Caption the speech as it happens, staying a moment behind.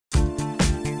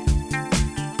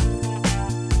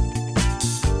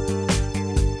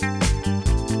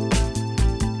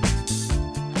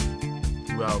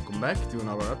back to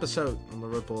another episode on the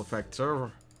Ripple Effect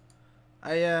server.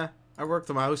 I worked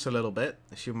on my house a little bit,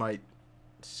 as you might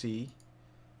see.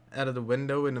 Added a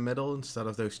window in the middle instead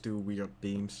of those two weird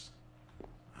beams.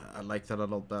 I like that a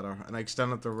lot better. And I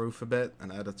extended the roof a bit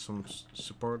and added some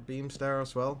support beams there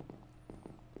as well.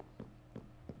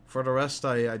 For the rest,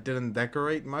 I didn't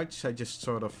decorate much. I just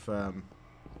sort of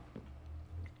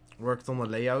worked on the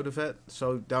layout of it.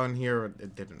 So down here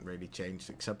it didn't really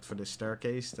change except for the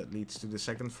staircase that leads to the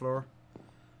second floor.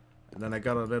 And then I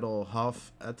got a little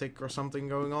half attic or something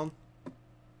going on,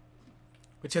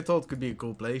 which I thought could be a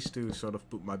cool place to sort of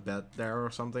put my bed there or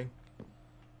something.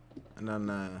 And then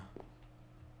I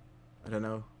don't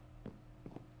know,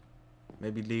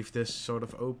 maybe leave this sort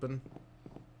of open,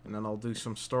 and then I'll do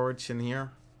some storage in here.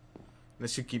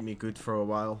 This should keep me good for a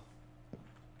while.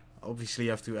 Obviously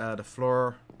I have to add a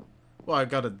floor. Well, I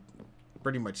gotta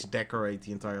pretty much decorate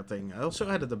the entire thing. I also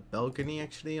added a balcony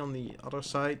actually on the other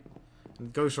side. And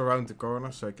it goes around the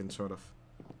corner so I can sort of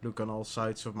look on all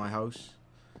sides of my house.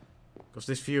 Because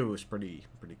this view is pretty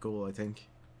cool, I think.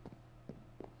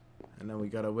 And then we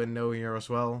got a window here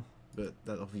as well, but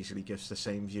that obviously gives the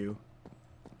same view.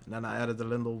 And then I added a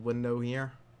little window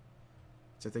here,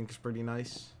 which I think is pretty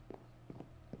nice.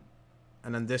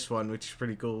 And then this one, which is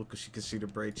pretty cool because you can see the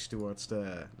bridge towards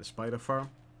the spider farm.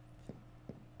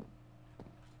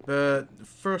 But the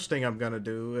first thing I'm gonna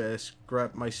do is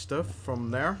grab my stuff from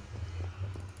there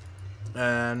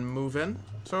and move in,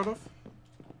 sort of.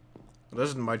 There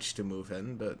isn't much to move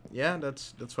in, but yeah,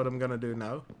 that's what I'm gonna do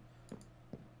now.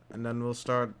 And then we'll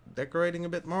start decorating a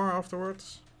bit more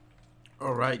afterwards.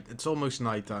 Alright, it's almost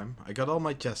nighttime. I got all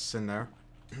my chests in there.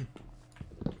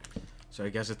 So I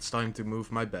guess it's time to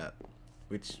move my bed.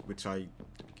 Which I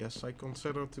guess I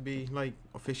consider to be, like,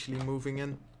 officially moving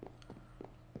in.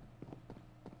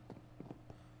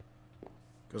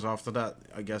 Because after that,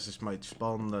 I guess it's my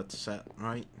spawn that's set,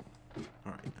 right?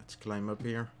 Alright, let's climb up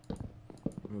here.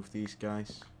 Move these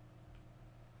guys.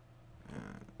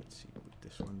 Let's see, put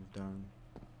this one down.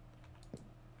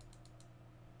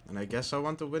 And I guess I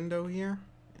want a window here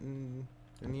in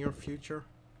the near future.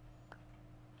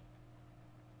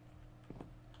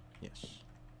 Yes.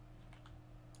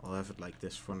 I'll have it like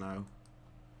this for now.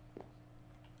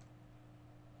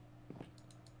 At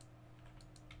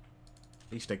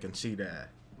least I can see that.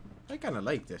 I kind of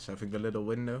like this, having the little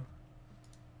window.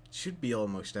 It should be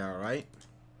almost there, right?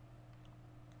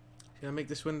 Should I make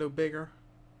this window bigger?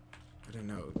 I don't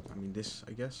know. I mean, this,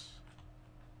 I guess.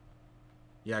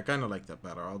 Yeah, I kind of like that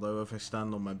better. Although if I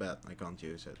stand on my bed, I can't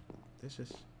use it. This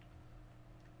is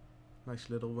nice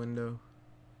little window.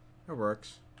 That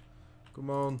works.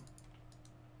 Come on.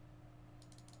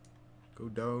 Go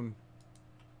down.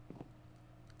 I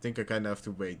think I kind of have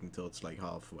to wait until it's like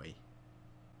halfway.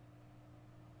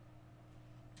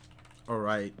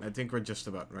 Alright, I think we're just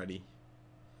about ready.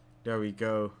 There we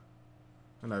go.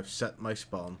 And I've set my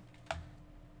spawn.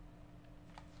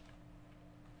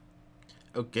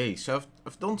 Okay, so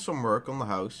I've done some work on the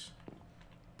house.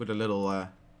 Put a little,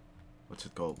 what's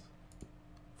it called?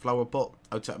 Flower pot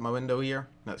outside my window here,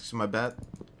 next to my bed.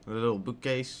 A little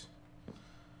bookcase.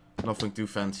 Nothing too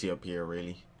fancy up here,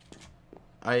 really.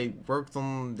 I worked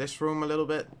on this room a little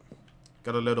bit.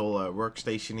 Got a little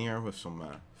workstation here with some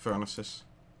furnaces.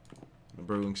 A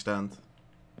brewing stand.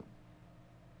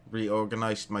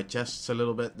 Reorganized my chests a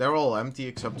little bit. They're all empty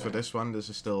except for this one. This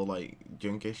is still like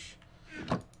junkish.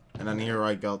 And then here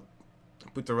I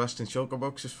put the rest in shulker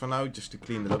boxes for now, just to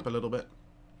clean it up a little bit.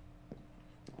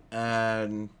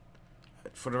 And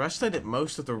for the rest I did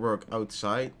most of the work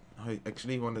outside. I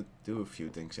actually want to do a few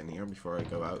things in here before I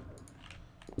go out.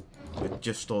 I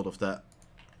just thought of that.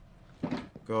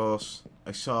 Because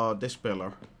I saw this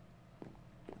pillar.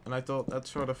 And I thought that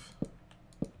sort of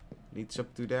leads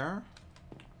up to there.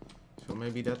 So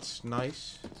maybe that's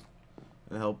nice.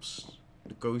 It helps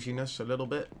the coziness a little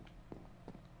bit,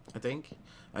 I think.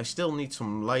 I still need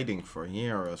some lighting for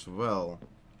here as well.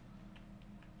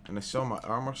 And I saw my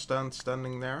armor stand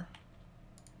standing there.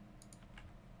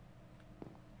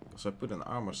 So I put an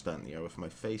armor stand here with my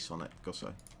face on it, because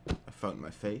I found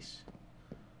my face.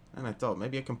 And I thought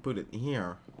maybe I can put it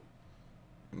here.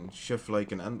 And shove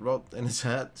like an end rod in his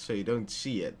head so you don't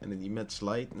see it. And it emits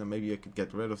light. And then maybe I could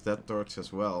get rid of that torch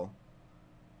as well.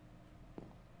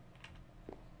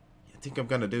 I think I'm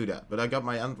gonna do that. But I got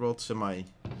my end rods in my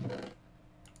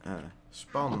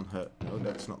spawn hut. Oh,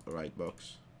 that's not the right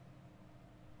box.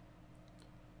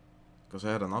 Because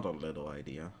I had another little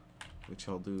idea. Which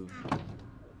I'll do.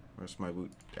 Where's my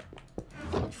wood? There.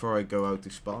 Before I go out to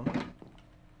spawn.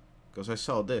 Because I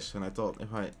saw this and I thought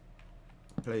if I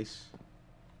place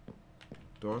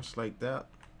doors like that,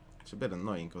 It's a bit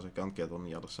annoying because I can't get on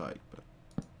the other side,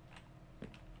 but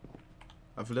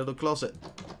I have a little closet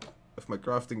with my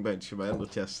crafting bench and my ender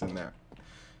chest in there.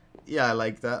 Yeah, I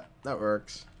like that. That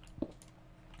works.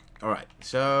 Alright,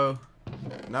 so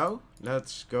now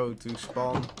let's go to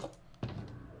spawn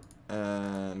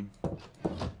and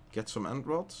get some end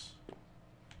rods.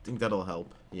 I think that'll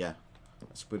help. Yeah,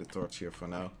 let's put a torch here for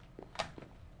now.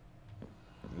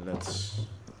 Let's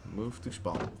move to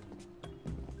spawn.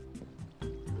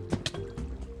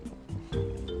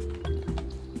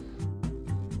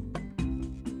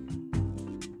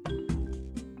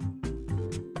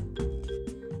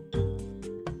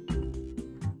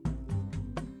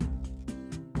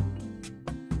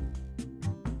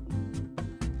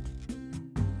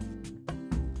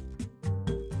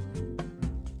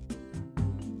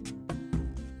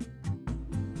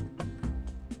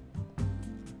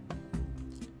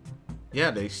 Yeah,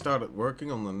 they started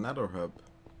working on the Nether hub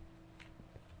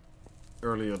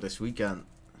earlier this weekend.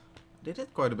 They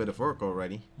did quite a bit of work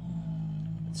already.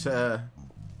 It's a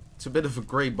bit of a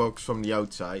grey box from the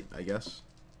outside, I guess.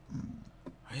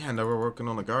 Oh yeah, and they were working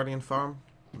on a guardian farm.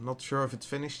 I'm not sure if it's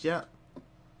finished yet.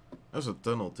 There's a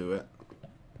tunnel to it.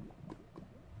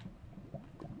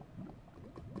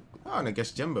 Oh, and I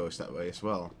guess Jumbo's that way as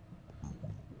well.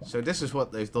 So this is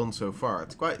what they've done so far.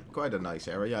 It's quite a nice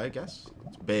area, I guess.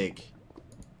 It's big.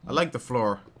 I like the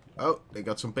floor. Oh, they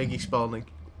got some piggies spawning.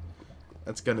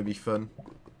 That's gonna be fun.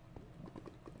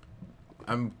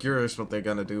 I'm curious what they're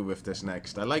gonna do with this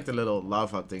next. I like the little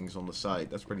lava things on the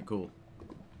side. That's pretty cool.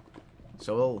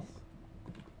 So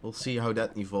we'll see how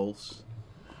that evolves.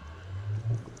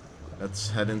 Let's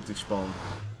head into spawn.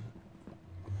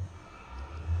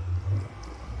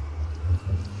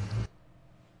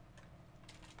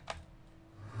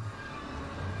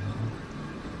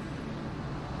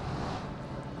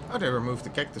 Oh, they removed the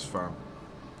cactus farm.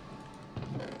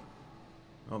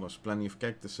 Oh, there's plenty of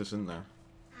cactuses in there.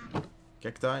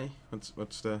 Cacti?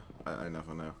 What's the... I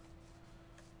never know.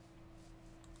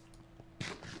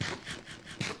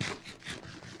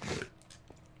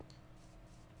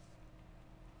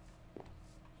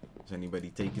 Has anybody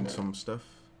taken some stuff?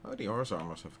 Oh, the horse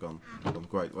armors have gone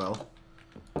quite well.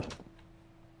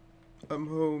 I'm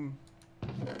home.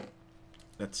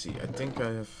 Let's see, I think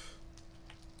I have...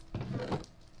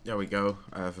 There we go,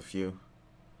 I have a few.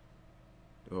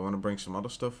 Do I want to bring some other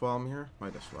stuff while I'm here?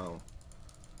 Might as well.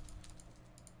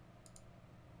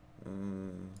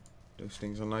 Those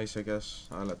things are nice, I guess.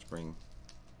 Let's bring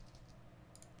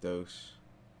those.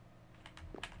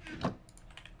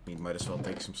 Might as well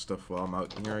take some stuff while I'm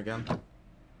out here again.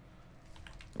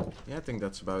 Yeah, I think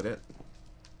that's about it.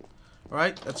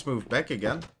 Alright, let's move back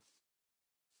again.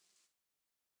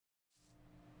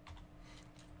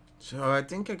 So I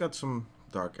think I got some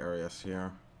dark areas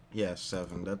here. Yeah,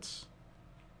 7. It's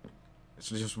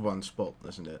just one spot,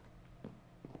 isn't it?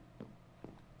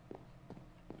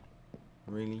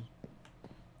 Really?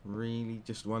 Really?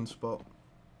 Just one spot?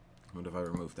 What if I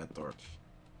remove that torch?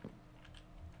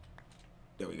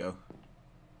 There we go.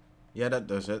 Yeah, that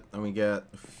does it. And we get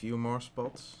a few more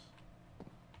spots.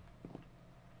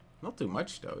 Not too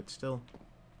much though, it's still...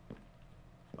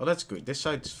 Oh, that's good. This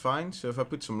side's fine, so if I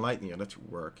put some light here, that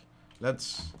should work.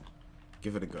 Let's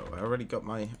give it a go. I already got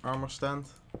my armor stand.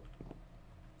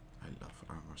 I love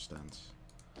armor stands.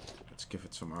 Let's give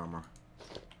it some armor.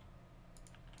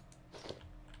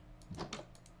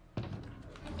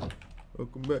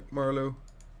 Welcome back, Marlo.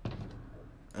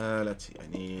 Let's see. I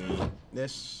need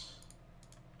this.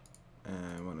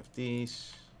 And one of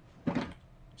these.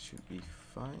 Should be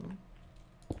fine.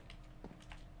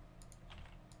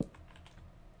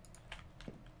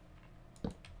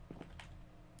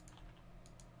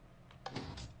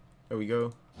 There we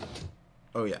go.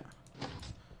 Oh yeah.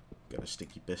 Got a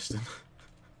sticky piston.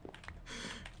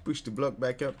 Push the block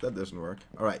back up. That doesn't work.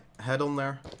 Alright, head on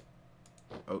there.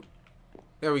 Oh.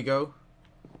 There we go.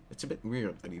 It's a bit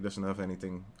weird that he doesn't have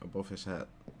anything above his head.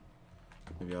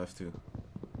 Maybe I have to...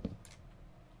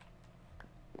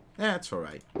 Yeah, it's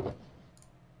alright.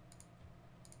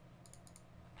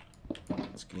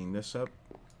 Let's clean this up.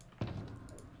 I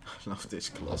love this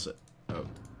closet. Oh,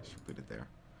 I should put it there.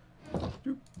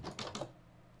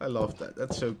 I love that.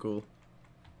 That's so cool.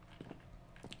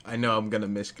 I know I'm gonna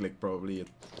misclick probably at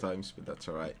times, but that's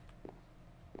alright.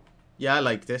 Yeah, I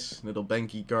like this. Little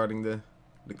banky guarding the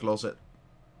closet.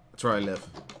 That's where I live.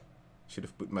 Should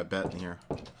have put my bed in here.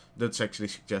 That's actually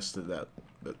suggested that,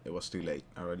 but it was too late.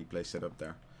 I already placed it up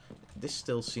there. This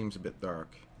still seems a bit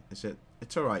dark. Is it?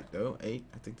 It's alright though. 8.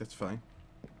 I think that's fine.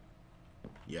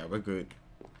 Yeah, we're good.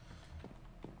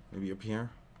 Maybe up here?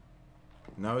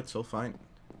 No, it's all fine.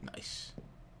 Nice.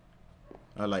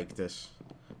 I like this.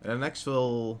 And then next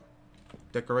we'll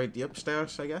decorate the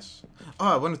upstairs, I guess.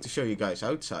 Oh, I wanted to show you guys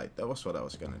outside. That was what I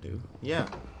was gonna do. Yeah.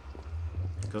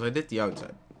 Because I did the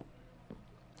outside.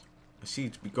 I see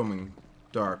it's becoming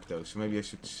dark though, so maybe I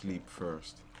should sleep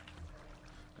first.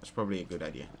 That's probably a good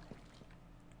idea.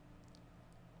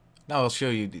 Now I'll show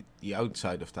you the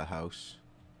outside of the house.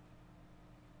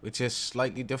 Which is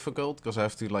slightly difficult, because I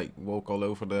have to like walk all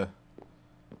over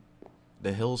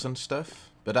the hills and stuff.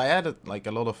 But I added like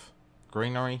a lot of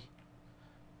greenery.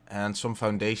 And some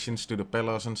foundations to the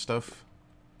pillars and stuff.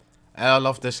 And I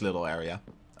love this little area.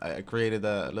 I created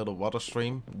a little water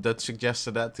stream. Dud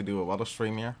suggested that, to do a water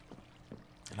stream here.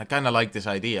 And I kind of like this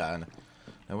idea. And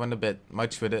I went a bit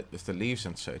much with it, with the leaves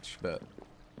and such. But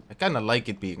I kind of like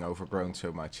it being overgrown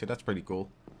so much. So that's pretty cool.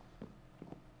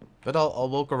 But I'll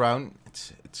walk around.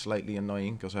 It's slightly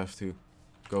annoying, because I have to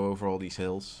go over all these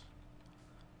hills.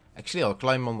 Actually, I'll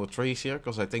climb on the trees here,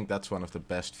 because I think that's one of the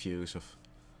best views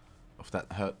of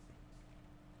that hut.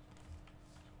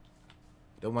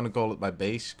 Don't want to call it my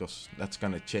base, because that's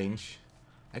going to change.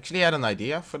 Actually, I had an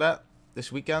idea for that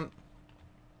this weekend.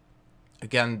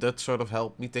 Again, that sort of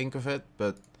helped me think of it,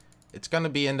 but it's going to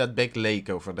be in that big lake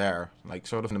over there, like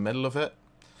sort of in the middle of it.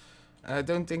 And I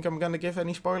don't think I'm going to give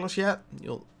any spoilers yet.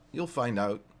 You'll find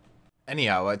out.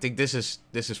 Anyhow, I think this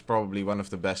is probably one of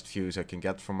the best views I can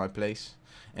get from my place.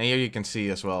 And here you can see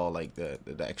as well, like the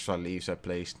extra leaves I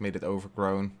placed, made it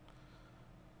overgrown.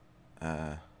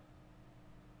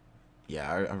 Yeah,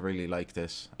 I really like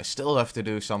this. I still have to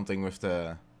do something with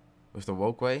the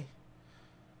walkway,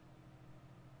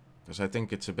 because I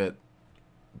think it's a bit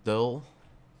dull,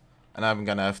 and I'm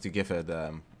gonna have to give it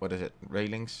what is it,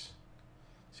 railings,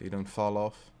 so you don't fall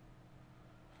off.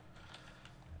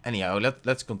 Anyhow,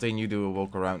 let's continue do a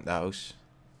walk around the house.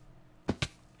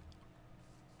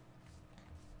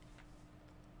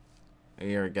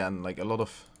 Here again, like a lot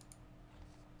of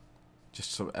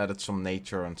just added some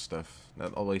nature and stuff.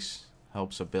 That always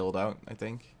helps a build out, I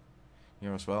think.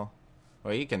 Here as well.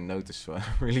 Well, you can notice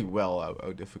really well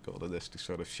how difficult it is to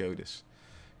sort of show this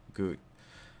good.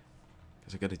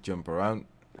 Because I gotta jump around.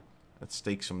 Let's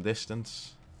take some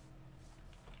distance.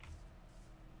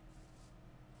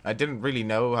 I didn't really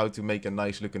know how to make a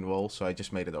nice looking wall, so I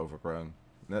just made it overgrown.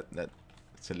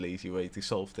 That's a lazy way to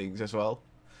solve things as well.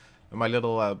 And my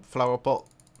little flower pot.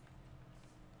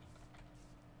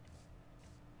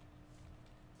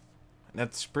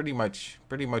 That's pretty much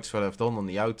what I've done on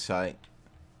the outside.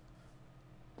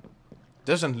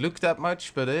 Doesn't look that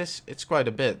much, but it's quite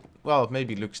a bit. Well, it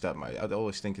maybe looks that much. I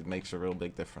always think it makes a real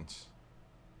big difference.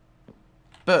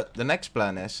 But the next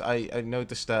plan is, I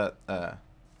noticed that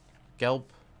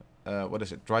kelp, what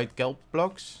is it, dried kelp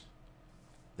blocks?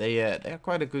 They're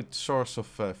quite a good source of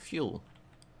fuel.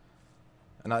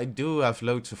 And I do have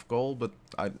loads of coal, but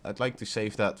I'd like to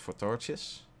save that for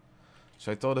torches.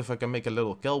 So I thought if I can make a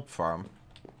little kelp farm,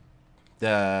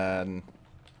 then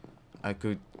I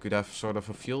could have sort of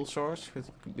a fuel source, which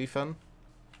could be fun.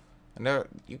 And there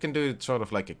you can do it sort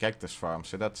of like a cactus farm,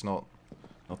 so that's not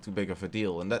too big of a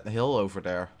deal. And that hill over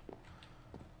there,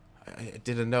 I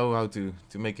didn't know how to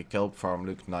make a kelp farm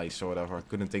look nice or whatever. I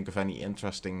couldn't think of any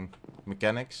interesting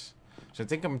mechanics. So I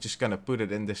think I'm just gonna put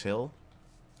it in this hill.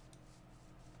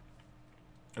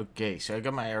 Okay, so I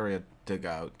got my area dug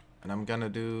out, and I'm gonna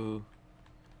do,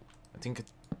 I think, a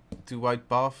 2 wide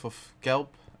path of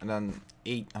kelp, and then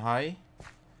 8 high.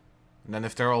 And then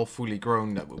if they're all fully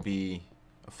grown, that would be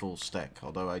a full stack.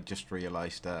 Although I just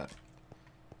realized that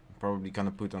I'm probably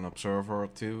gonna put an observer or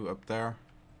 2 up there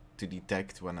to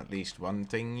detect when at least one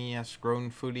thingy has grown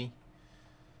fully.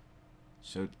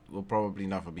 So it will probably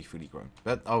never be fully grown.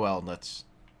 But oh well, that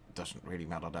doesn't really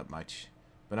matter that much.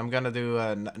 But I'm gonna do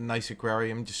a nice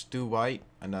aquarium, just 2 wide,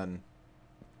 and then,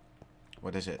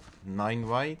 what is it, 9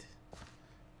 wide?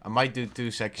 I might do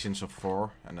 2 sections of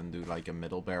 4, and then do like a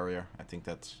middle barrier. I think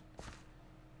that'll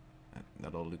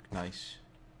look nice.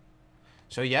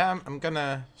 So yeah, I'm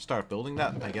gonna start building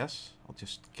that, I guess. I'll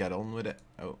just get on with it.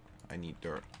 Oh, I need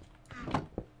dirt.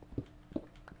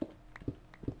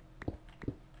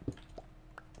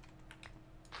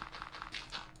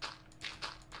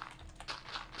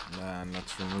 And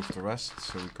let's remove the rest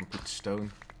so we can put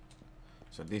stone.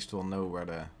 So at least we'll know where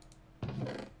the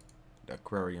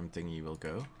aquarium thingy will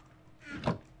go.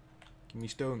 Give me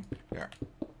stone. There.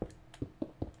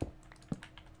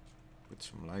 Put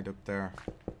some light up there.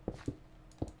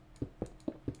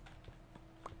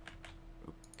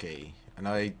 Okay. And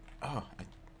I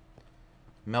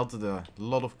melted a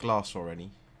lot of glass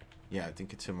already. Yeah, I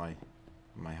think it's in my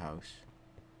house.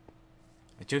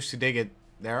 I chose to dig it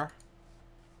there.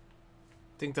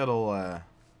 I think that'll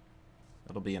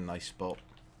be a nice spot.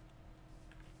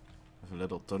 Have have a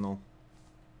little tunnel.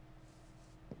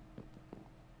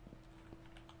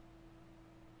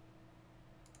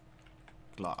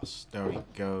 Glass. There we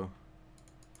go.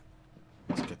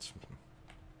 Let's get some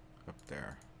up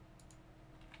there.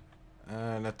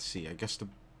 Let's see. I guess the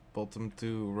bottom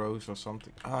 2 rows or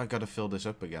something. Oh, I gotta fill this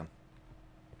up again.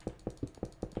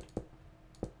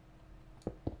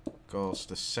 Because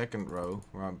the second row,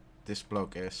 where this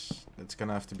block is, it's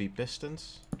gonna have to be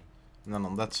pistons. And then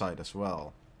on that side as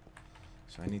well.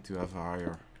 So I need to have a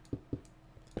higher...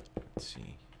 Let's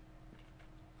see.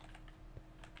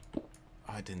 Oh,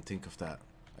 I didn't think of that.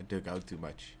 I dug out too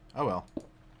much. Oh well.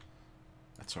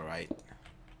 That's alright.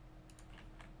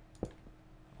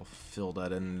 I'll fill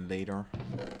that in later.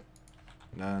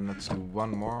 Then let's do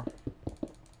one more.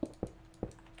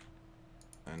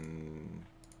 And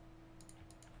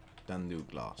then do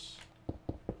glass.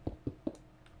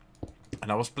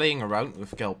 And I was playing around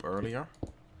with kelp earlier,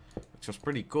 which was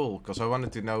pretty cool, because I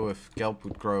wanted to know if kelp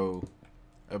would grow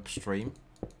upstream.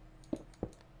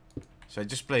 So I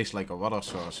just placed like a water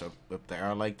source up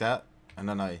there like that, and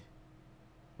then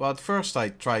well, at first I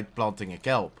tried planting a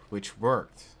kelp, which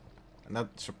worked. And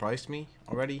that surprised me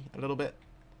already a little bit,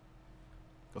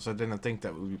 because I didn't think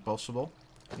that would be possible.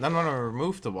 And then when I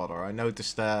removed the water, I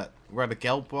noticed that where the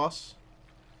kelp was...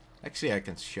 Actually, I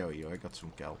can show you. I got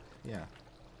some kelp. Yeah.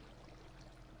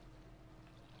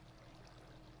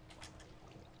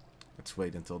 Let's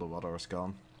wait until the water is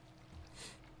gone.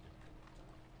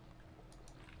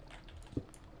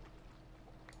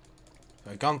 So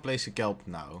I can't place a kelp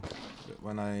now, but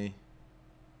when I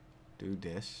do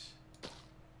this,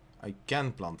 I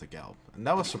can plant a kelp. And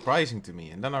that was surprising to me.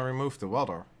 And then I removed the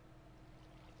water.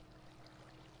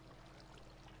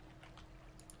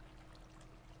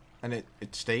 And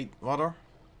it stayed water.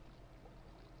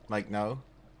 Like now.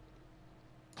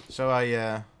 So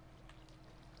I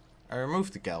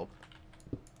removed the kelp.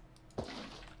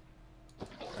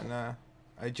 And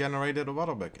I generated a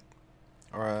water bucket.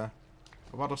 Or a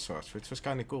water source, which was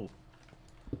kind of cool.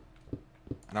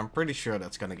 And I'm pretty sure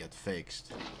that's gonna get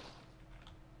fixed.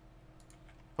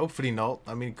 Hopefully not.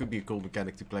 I mean, it could be a cool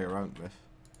mechanic to play around with.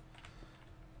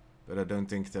 But I don't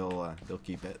think they'll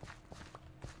keep it.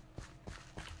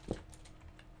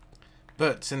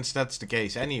 But since that's the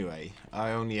case anyway, I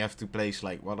only have to place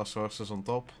like water sources on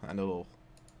top, and it'll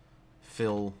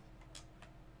fill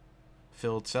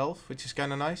itself, which is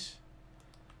kind of nice.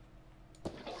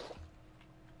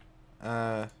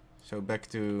 So back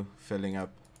to filling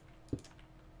up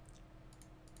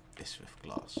this with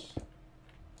glass.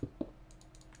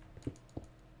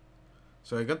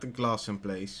 So I got the glass in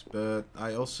place, but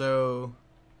I also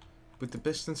put the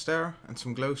pistons there and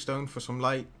some glowstone for some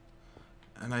light.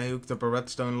 And I hooked up a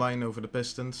redstone line over the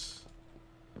pistons.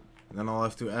 And then I'll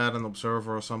have to add an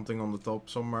observer or something on the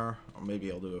top somewhere. Or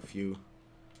maybe I'll do a few.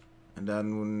 And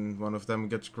then when one of them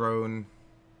gets grown,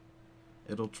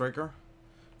 it'll trigger.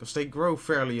 Because they grow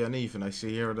fairly uneven. I see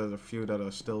here that a few that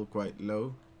are still quite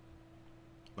low.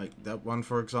 Like that one,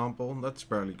 for example. That's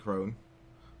barely grown.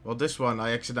 Well, this one,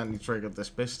 I accidentally triggered this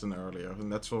piston earlier.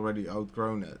 And that's already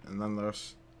outgrown it. And then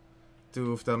there's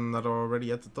 2 of them that are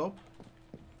already at the top.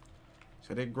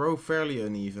 So they grow fairly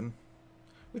uneven.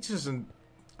 Which isn't...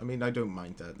 I mean, I don't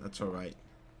mind that. That's alright.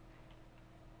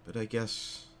 But I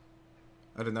guess...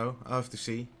 I don't know. I'll have to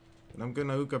see. And I'm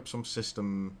gonna hook up some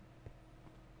system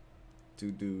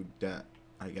to do that,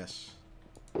 I guess.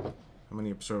 How many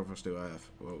observers do I have?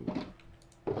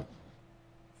 Whoa.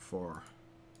 4.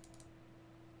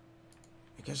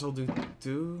 I guess I'll do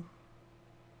 2.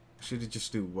 Or should I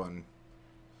just do 1?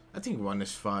 I think 1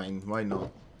 is fine. Why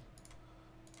not?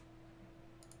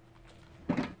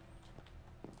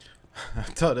 I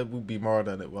thought it would be more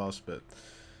than it was, but...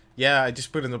 Yeah, I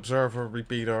just put an observer,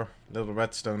 repeater, little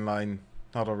redstone line,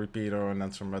 another repeater, and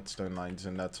then some redstone lines,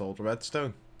 and that's all the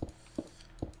redstone.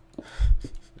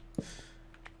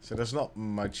 So there's not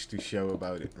much to show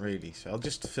about it, really. So I'll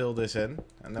just fill this in,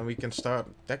 and then we can start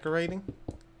decorating.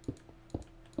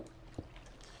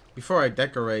 Before I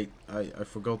decorate, I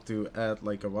forgot to add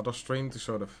like a water stream to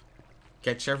sort of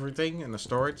catch everything in the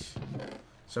storage.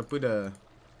 So I put a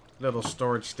little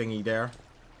storage thingy there.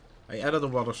 I added a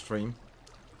water stream.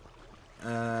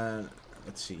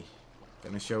 Let's see.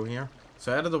 Can I show here?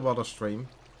 So I added a water stream.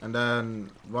 And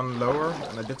then one lower.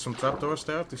 And I did some trapdoors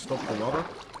there to stop the water.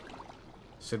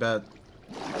 So that...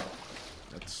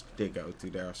 Let's dig out to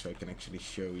there so I can actually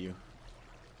show you.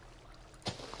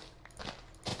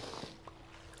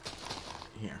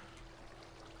 Here.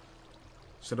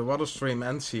 So the water stream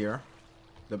ends here.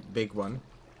 The big one.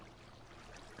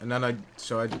 And then I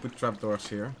put trapdoors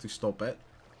here to stop it.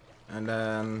 And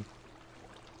then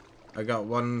I got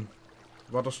one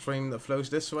water stream that flows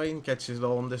this way and catches it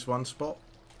all in this one spot.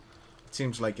 It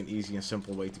seems like an easy and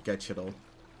simple way to catch it all.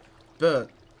 But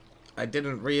I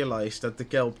didn't realize that the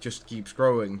kelp just keeps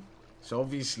growing. So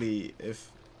obviously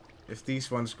if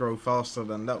these ones grow faster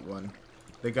than that one,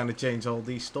 they're gonna change all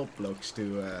these stop blocks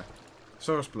to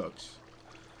source blocks.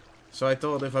 So I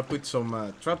thought if I put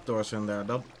some trapdoors in there,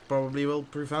 that probably will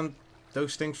prevent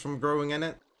those things from growing in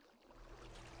it.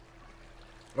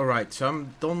 Alright, so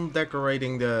I'm done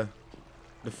decorating the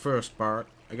first part.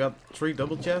 I got 3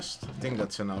 double chests. I think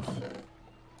that's enough.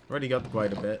 Already got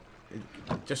quite a bit.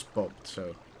 It just popped,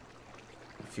 so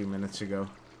a few minutes ago.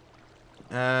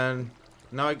 And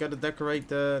now I gotta decorate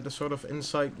the sort of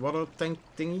inside water tank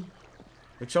thingy,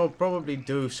 which I'll probably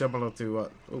do similar to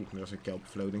what... Oh, there's a kelp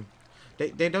floating.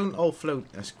 They don't all float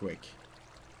as quick,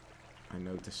 I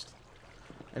noticed.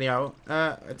 Anyhow,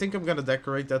 I think I'm gonna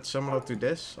decorate that similar to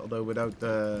this, although without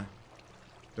the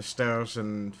stairs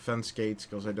and fence gates,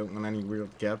 because I don't want any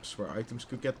weird gaps where items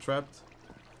could get trapped.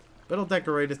 But I'll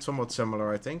decorate it somewhat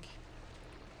similar, I think.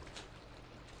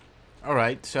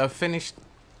 Alright, so I've finished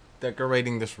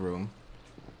decorating this room.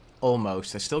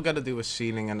 Almost. I still gotta do a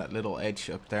ceiling and that little edge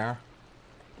up there.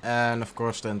 And of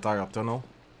course the entire tunnel.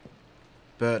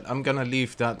 But I'm gonna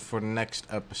leave that for the next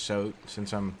episode,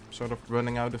 since I'm sort of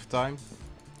running out of time.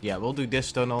 Yeah, we'll do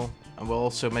this tunnel, and we'll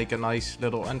also make a nice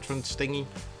little entrance thingy.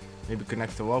 Maybe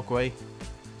connect the walkway.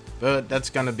 But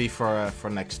that's gonna be for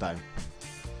next time.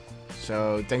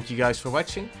 So thank you guys for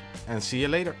watching, and see you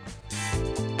later.